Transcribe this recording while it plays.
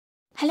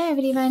Hello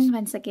everyone,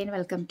 once again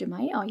welcome to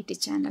my Oet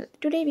channel.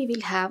 Today we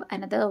will have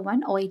another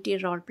one Oet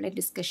roleplay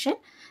discussion.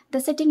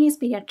 The setting is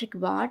pediatric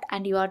ward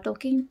and you are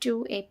talking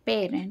to a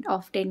parent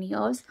of 10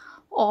 years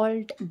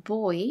old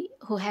boy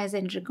who has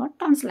undergone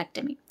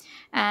tonsillectomy.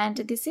 And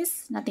this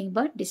is nothing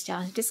but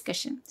discharge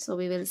discussion. So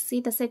we will see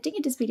the setting,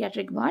 it is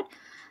pediatric ward.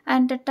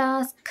 And the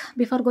task,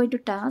 before going to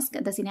task,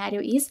 the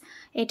scenario is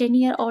a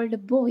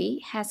 10-year-old boy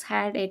has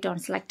had a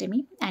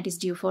tonsillectomy and is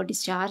due for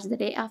discharge the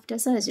day after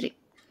surgery.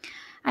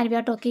 And we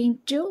are talking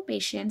to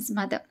patient's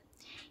mother.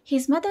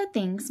 His mother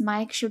thinks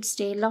Mike should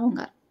stay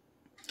longer,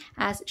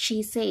 as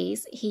she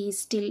says he is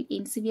still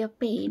in severe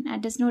pain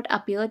and does not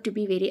appear to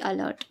be very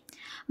alert.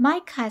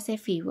 Mike has a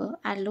fever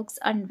and looks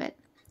unwell.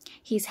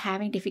 He is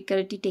having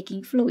difficulty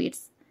taking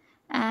fluids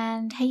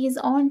and he is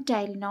on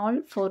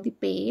Tylenol for the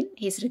pain.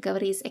 His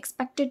recovery is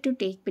expected to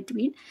take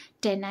between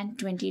 10 and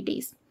 20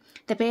 days.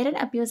 The parent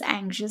appears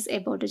anxious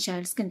about the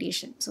child's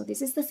condition. So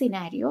this is the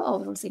scenario,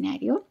 overall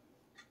scenario.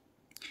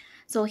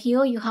 So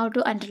here you have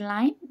to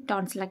underline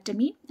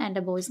tonsillectomy and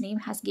the boy's name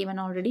has given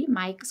already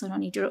Mike, so no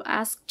need to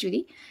ask to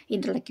the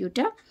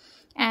interlocutor.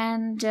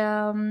 And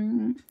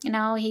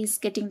now he's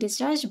getting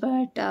discharged,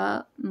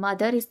 but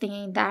mother is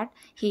thinking that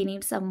he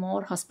needs some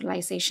more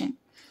hospitalization.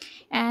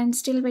 And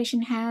still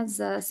patient has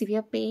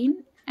severe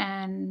pain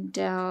and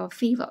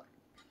fever.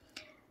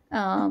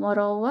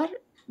 Moreover,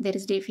 there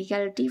is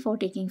difficulty for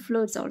taking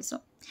fluids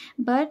also.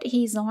 But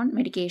he is on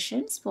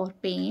medications for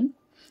pain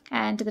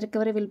and the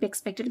recovery will be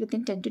expected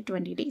within 10 to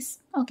 20 days.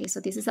 Okay,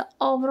 so this is the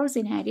overall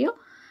scenario.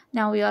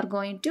 Now we are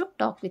going to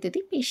talk with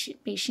the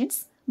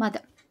patient's mother.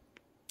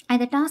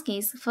 And the task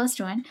is, first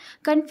one,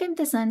 confirm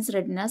the son's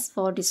readiness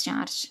for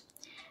discharge.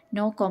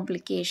 No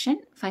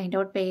complication, find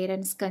out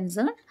parents'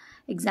 concern,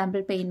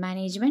 example pain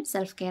management,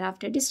 self-care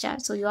after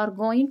discharge. So you are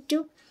going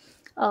to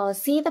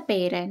see the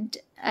parent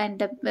and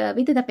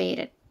with the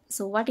parent.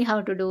 So what you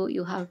have to do,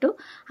 you have to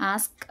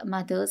ask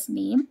mother's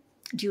name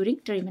during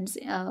treatment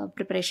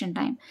preparation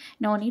time.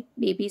 No need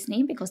baby's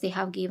name because they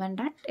have given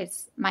that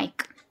it's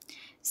Mike.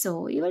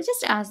 So you will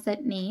just ask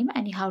that name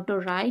and you have to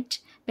write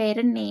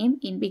parent name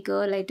in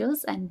bigger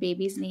letters and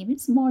baby's name in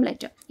small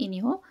letter in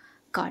your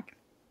card.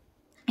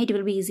 It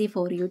will be easy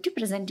for you to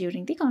present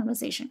during the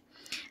conversation.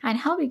 And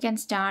how we can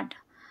start?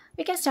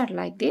 We can start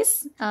like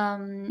this.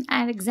 An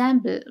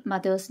example,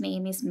 mother's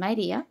name is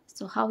Maria.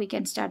 So how we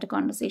can start a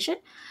conversation?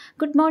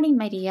 Good morning,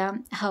 Maria.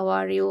 How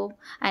are you?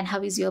 And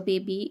how is your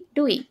baby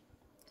doing?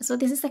 So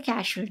this is a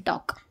casual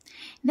talk.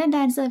 Then the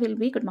answer will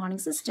be, good morning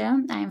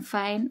sister, I am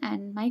fine,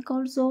 and Mike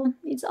also,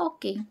 it's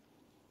okay.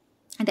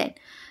 And then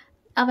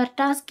our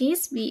task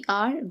is, we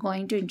are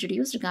going to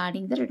introduce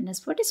regarding the readiness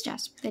for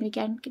discharge. Then we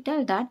can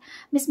tell that,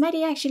 Miss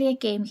Maria, actually I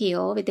came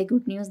here with the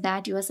good news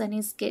that your son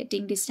is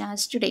getting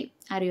discharged today.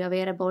 Are you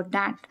aware about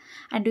that?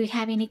 And do you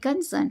have any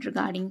concern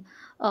regarding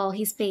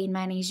his pain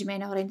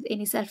management or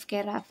any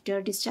self-care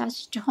after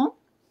discharge to home?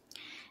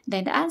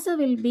 Then the answer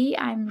will be,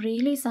 I'm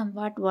really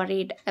somewhat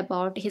worried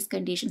about his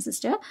condition,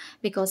 sister,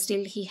 because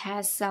still he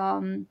has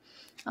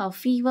a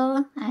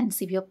fever and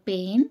severe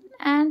pain,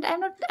 and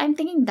I'm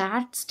thinking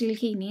that still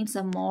he needs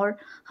some more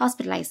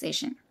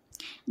hospitalization.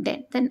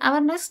 Then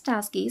our next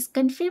task is,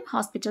 confirm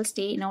hospital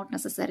stay not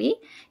necessary.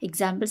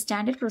 Example,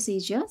 standard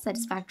procedure,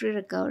 satisfactory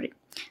recovery.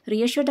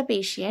 Reassure the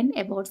patient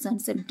about some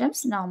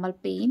symptoms, normal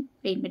pain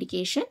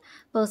medication,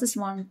 persist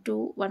 1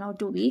 or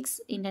 2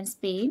 weeks, intense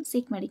pain,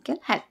 seek medical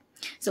help.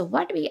 So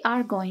what we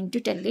are going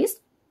to tell is,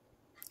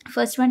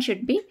 first one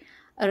should be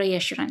a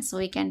reassurance. So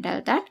we can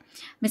tell that,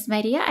 Miss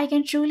Maria, I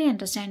can truly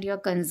understand your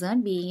concern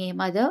being a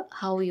mother,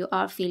 how you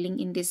are feeling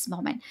in this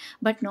moment.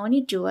 But no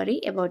need to worry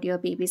about your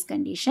baby's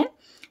condition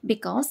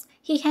because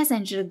he has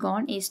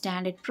undergone a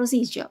standard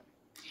procedure.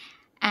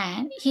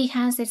 And he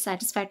has a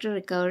satisfactory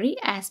recovery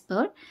as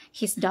per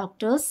his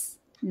doctor's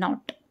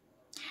note.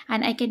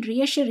 And I can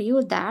reassure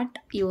you that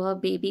your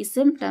baby's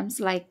symptoms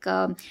like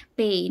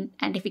pain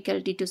and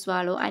difficulty to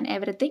swallow and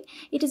everything,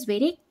 it is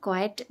very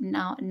quite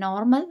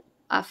normal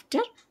after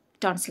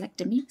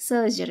tonsillectomy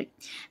surgery,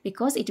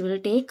 because it will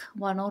take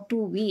 1 or 2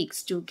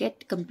 weeks to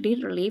get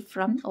complete relief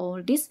from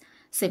all these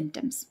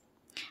symptoms.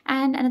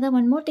 And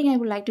one more thing I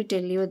would like to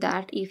tell you,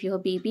 that if your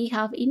baby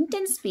have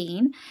intense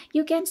pain,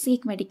 you can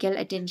seek medical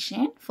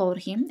attention for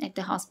him at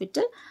the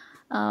hospital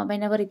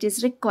whenever it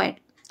is required.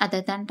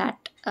 Other than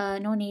that,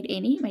 no need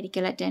any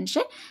medical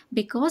attention,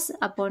 because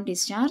upon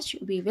discharge,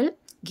 we will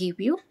give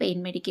you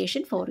pain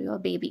medication for your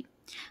baby.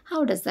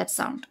 How does that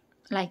sound?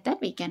 Like that,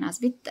 we can ask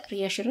with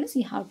reassurance.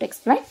 You have to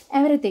explain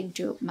everything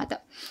to mother.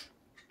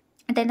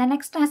 Then the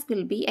next task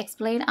will be,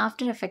 explain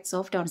after effects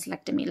of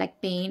tonsillectomy,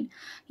 like pain,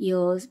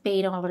 ears,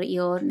 pain over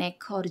ear,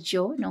 neck or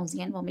jaw,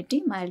 nausea and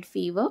vomiting, mild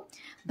fever,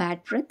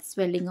 bad breath,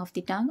 swelling of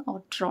the tongue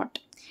or throat.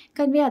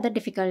 Convey other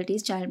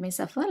difficulties child may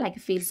suffer, like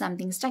feel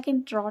something stuck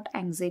in throat,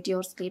 anxiety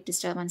or sleep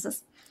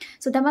disturbances.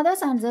 So the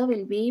mother's answer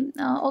will be,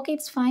 okay,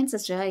 it's fine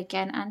sister, I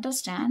can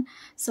understand.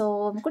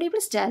 So could you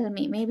please tell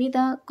me, maybe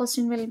the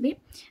question will be,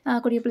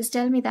 could you please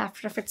tell me the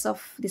after effects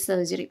of the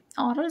surgery?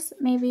 Or else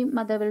maybe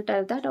mother will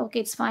tell that,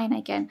 okay, it's fine,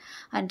 I can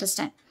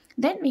understand.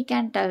 Then we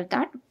can tell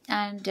that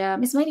And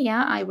Miss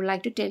Maria, I would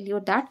like to tell you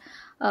that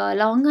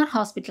longer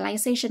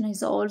hospitalization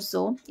is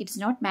also, it's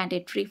not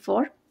mandatory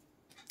for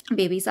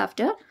babies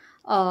after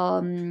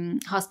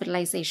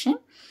hospitalization,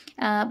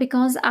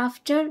 because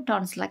after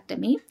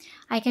tonsillectomy,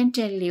 I can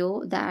tell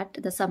you that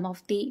some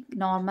of the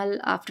normal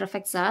after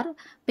effects are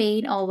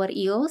pain over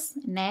ears,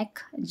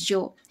 neck,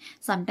 jaw.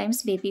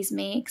 Sometimes babies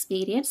may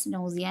experience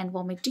nausea and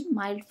vomiting,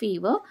 mild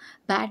fever,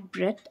 bad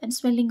breath, and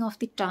swelling of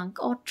the tongue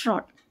or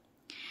throat.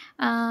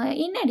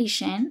 In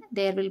addition,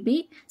 there will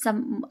be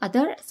some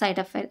other side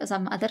effects,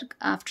 some other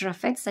after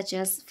effects, such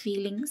as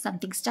feeling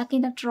something stuck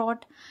in the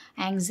throat,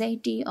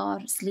 anxiety,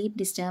 or sleep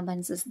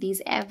disturbances.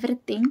 These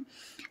everything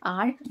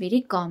are very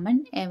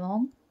common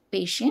among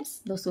patients,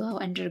 those who are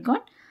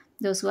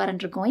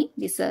undergoing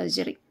the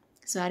surgery.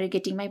 So are you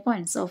getting my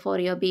point? So for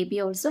your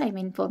baby also, I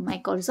mean for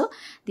Mike also,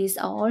 these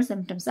all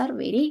symptoms are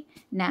very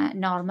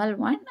normal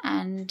one,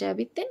 and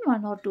within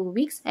 1 or 2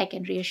 weeks, I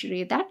can reassure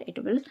you that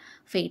it will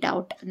fade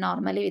out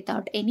normally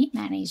without any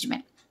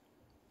management.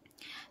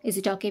 Is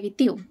it okay with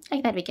you?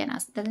 Like that we can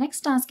ask. The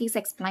next task is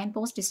explain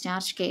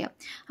post-discharge care.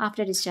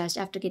 After discharge,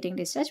 after getting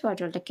discharged, what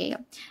will the care?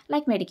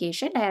 Like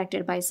medication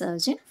directed by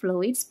surgeon,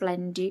 fluids,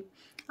 plenty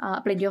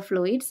of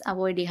fluids,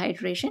 avoid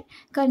dehydration,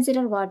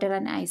 consider water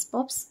and ice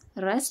pops,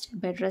 rest,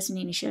 bed rest in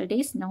initial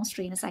days, no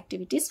strenuous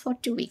activities for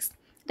 2 weeks.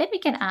 Then we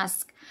can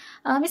ask,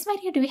 Miss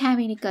Maria, do we have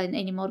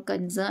any more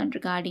concern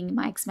regarding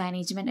Mike's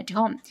management at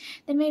home?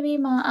 Then maybe a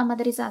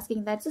mother is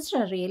asking that,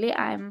 sister, really,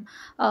 I'm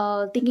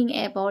thinking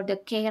about the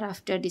care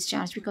after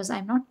discharge because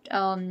I'm not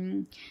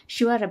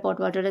sure about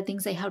what are the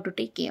things I have to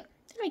take care.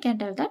 Then we can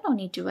tell that, no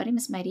need to worry,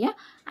 Miss Maria.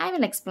 I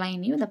will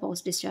explain you the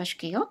post-discharge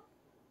care.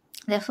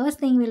 The first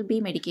thing will be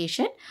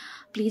medication.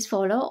 Please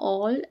follow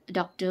all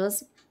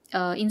doctors'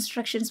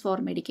 instructions for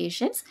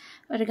medications.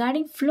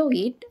 Regarding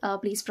fluid,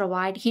 please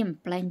provide him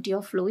plenty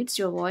of fluids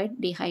to avoid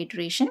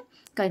dehydration.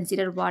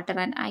 Consider water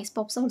and ice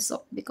pops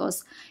also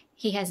because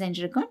he has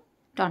undergone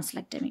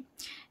tonsillectomy.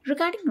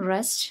 Regarding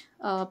rest,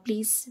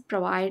 please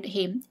provide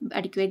him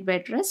adequate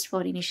bed rest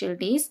for initial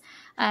days,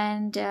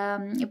 and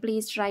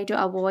please try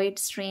to avoid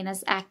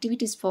strenuous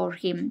activities for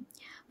him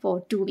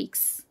for 2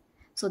 weeks.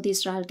 So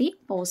these are the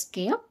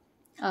post-care,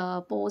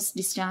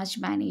 post-discharge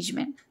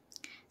management.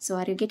 So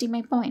are you getting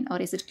my point, or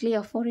is it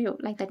clear for you?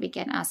 Like that we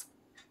can ask.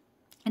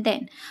 And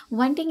then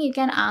one thing you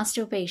can ask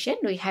your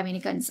patient, do you have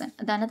any concern?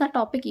 The another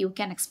topic you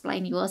can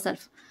explain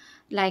yourself,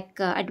 like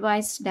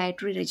advised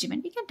dietary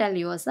regimen. You can tell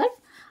yourself.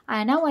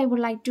 And now I would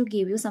like to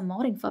give you some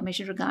more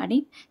information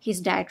regarding his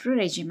dietary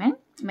regimen.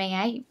 May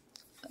I?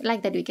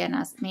 Like that we can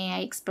ask, may I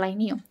explain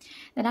you?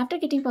 Then after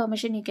getting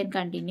permission, you can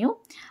continue.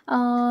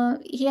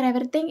 Here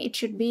everything, it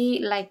should be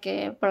like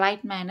a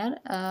polite manner.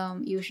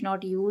 You should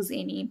not use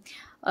any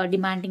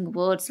demanding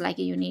words like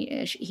you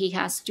need, he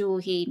has to,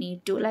 he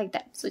need to, like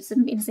that. So it's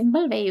in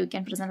simple way you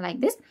can present like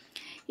this.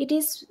 It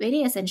is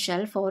very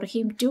essential for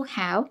him to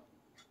have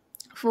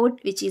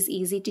food which is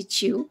easy to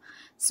chew,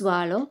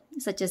 swallow,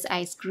 such as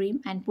ice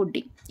cream and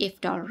pudding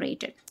if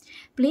tolerated.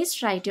 Please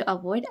try to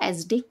avoid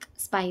acidic,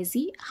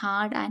 spicy,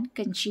 hard and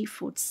crunchy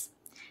foods.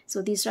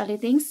 So these are the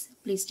things,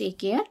 please take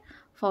care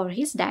for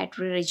his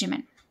dietary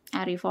regimen.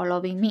 Are you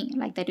following me?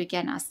 Like that we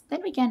can ask.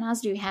 Then we can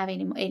ask, do you have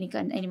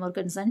any more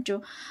concern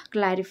to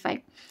clarify?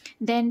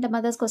 Then the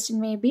mother's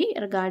question may be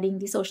regarding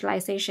the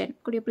socialization.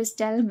 Could you please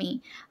tell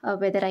me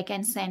whether I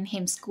can send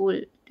him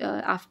school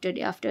after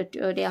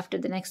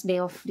the next day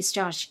of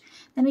discharge?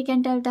 Then we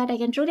can tell that I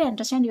can truly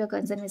understand your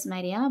concern, Miss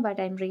Maria, but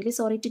I'm really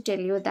sorry to tell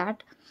you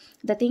that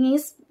the thing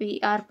is we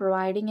are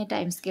providing a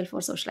time scale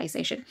for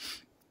socialization.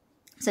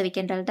 So we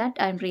can tell that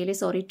I'm really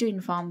sorry to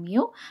inform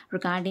you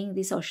regarding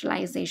the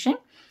socialization.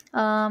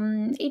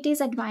 It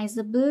is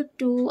advisable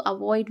to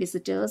avoid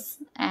visitors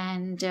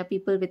and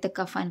people with a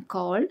cough and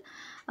cold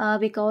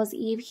because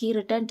if he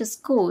returned to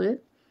school,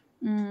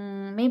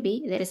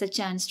 maybe there is a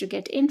chance to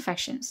get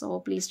infection. So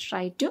please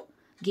try to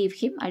give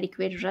him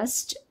adequate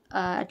rest,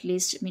 at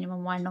least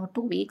minimum 1 or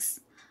 2 weeks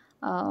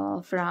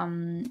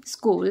from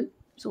school,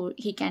 so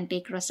he can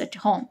take rest at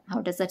home.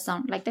 How does that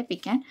sound? Like that we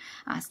can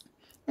ask.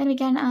 Then we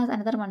can ask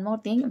another one more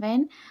thing,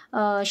 when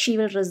she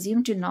will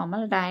resume to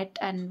normal diet,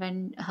 and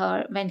when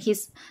he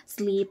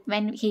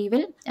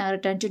will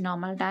return to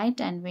normal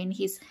diet, and when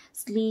his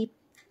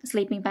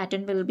sleeping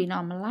pattern will be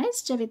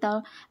normalized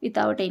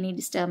without any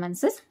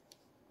disturbances.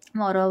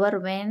 Moreover,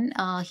 when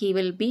he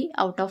will be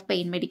out of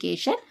pain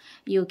medication,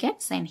 you can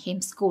send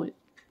him school.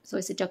 So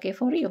is it okay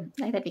for you?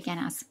 Like that we can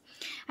ask.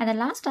 And the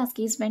last task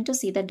is when to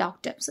see the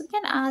doctor. So you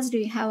can ask, do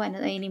you have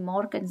any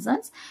more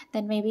concerns?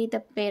 Then maybe the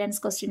parents'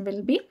 question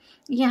will be,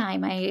 yeah,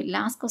 my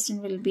last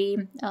question will be,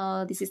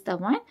 this is the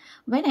one,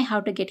 when I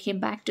have to get him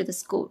back to the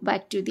school,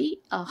 back to the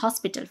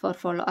hospital for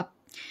follow-up.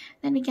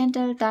 Then we can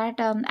tell that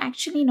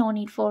actually no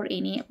need for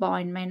any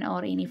appointment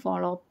or any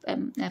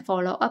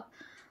follow-up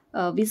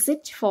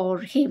visit for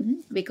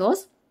him,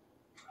 because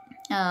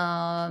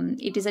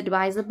it is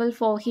advisable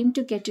for him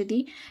to get to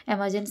the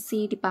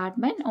emergency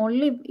department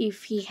only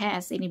if he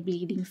has any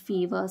bleeding,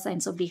 fever,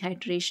 signs of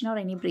dehydration or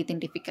any breathing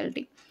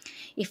difficulty.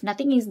 If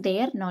nothing is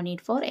there, no need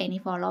for any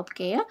follow-up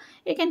care.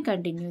 You can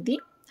continue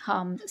the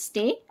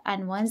stay,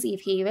 and once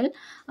if he will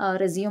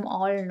resume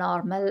all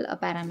normal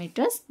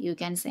parameters, you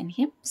can send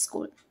him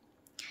school.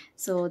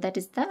 So that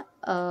is the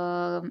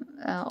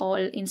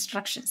all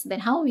instructions.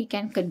 Then how we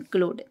can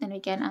conclude? Then we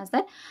can ask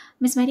that,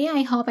 Miss Maria,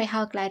 I hope I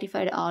have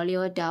clarified all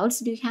your doubts.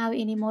 Do you have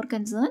any more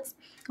concerns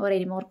or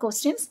any more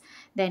questions?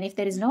 Then if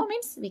there is no,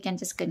 means we can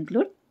just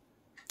conclude.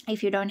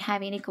 If you don't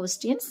have any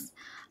questions,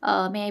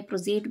 may I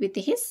proceed with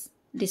his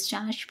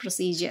discharge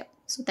procedure?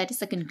 So that is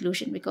the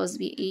conclusion, because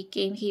we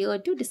came here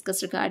to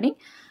discuss regarding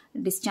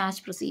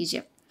discharge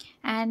procedure.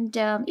 And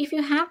if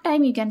you have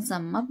time, you can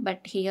sum up,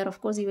 but here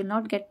of course you will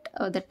not get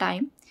the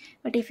time.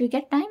 But if you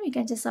get time, you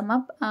can just sum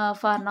up.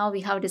 For now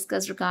we have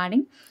discussed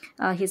regarding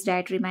his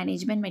dietary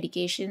management,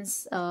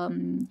 medications,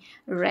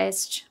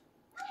 rest,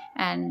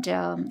 and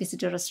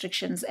visitor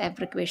restrictions,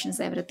 evacuations,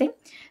 everything.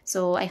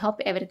 So I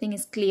hope everything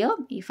is clear.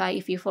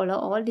 If you follow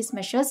all these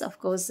measures, of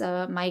course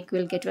Mike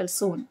will get well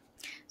soon.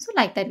 So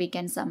like that we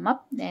can sum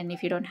up. Then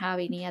if you don't have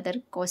any other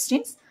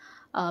questions,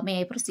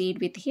 may I proceed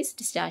with his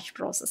discharge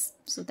process?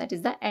 So that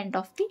is the end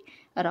of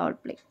the role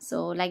play.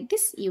 So like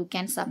this you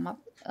can sum up.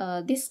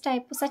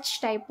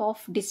 Such type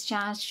of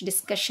discharge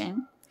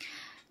discussion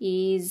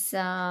is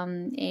a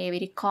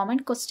very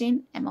common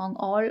question among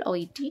all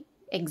OET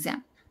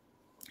exam.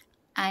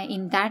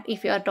 In that,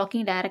 if you are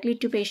talking directly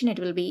to patient,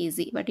 it will be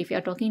easy, but if you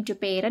are talking to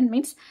parent,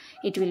 means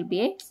it will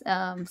be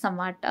a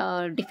somewhat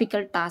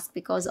difficult task,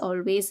 because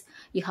always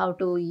you have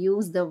to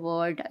use the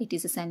word, it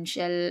is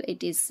essential,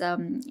 it is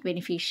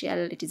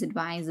beneficial, it is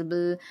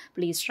advisable,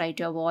 please try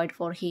to avoid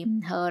for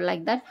him, her,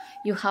 like that.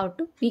 You have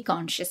to be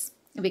conscious,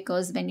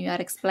 because when you are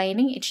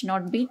explaining, it should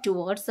not be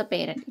towards the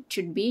parent, it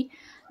should be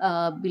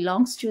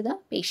belongs to the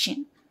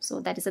patient. So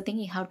that is the thing,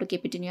 you have to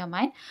keep it in your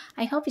mind.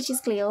 I hope it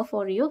is clear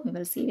for you. We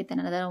will see with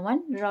another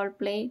one role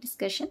play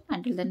discussion.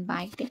 Until then,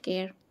 bye, take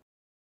care.